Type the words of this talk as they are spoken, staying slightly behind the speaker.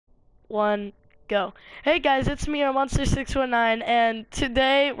1, go. Hey guys, it's me, our Monster619, and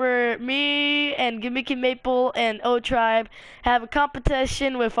today me and Gimmicky Maple and O Tribe have a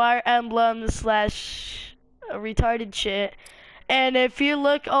competition with our Emblem slash retarded shit. And if you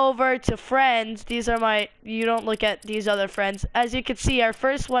look over to friends, you don't look at these other friends. As you can see, our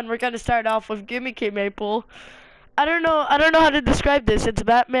first one, we're gonna start off with Gimmicky Maple. I don't know how to describe this. It's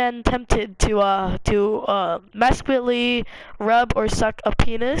Batman tempted to masculinely rub or suck a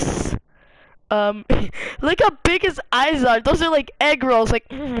penis. Look how big his eyes are. Those are like egg rolls, like.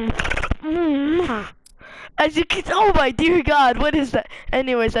 As you can, oh my dear God, what is that?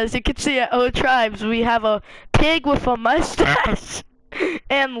 Anyways, as you can see at O Tribes, we have a pig with a mustache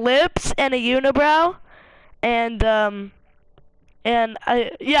and lips and a unibrow, and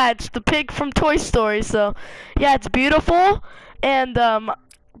yeah, it's the pig from Toy Story. So yeah, it's beautiful. And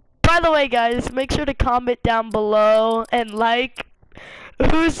by the way, guys, make sure to comment down below and like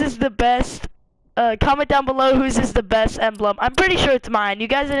whose is the best. Comment down below whose is the best emblem. I'm pretty sure it's mine. You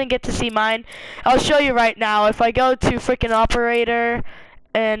guys didn't get to see mine. I'll show you right now. If I go to freaking operator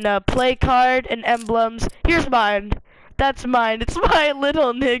and play card and emblems, here's mine. That's mine. It's my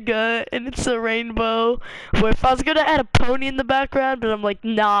little nigga, and it's a rainbow with. I was gonna add a pony in the background, but I'm like,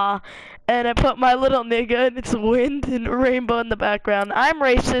 nah. And I put my little nigga, and it's wind and a rainbow in the background. I'm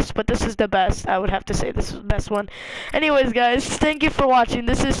racist, but this is the best. I would have to say this is the best one. Anyways, guys, thank you for watching.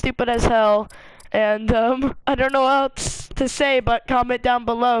 This is stupid as hell. And I don't know what else to say, but comment down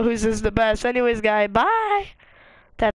below whose is the best. Anyways, guys, bye.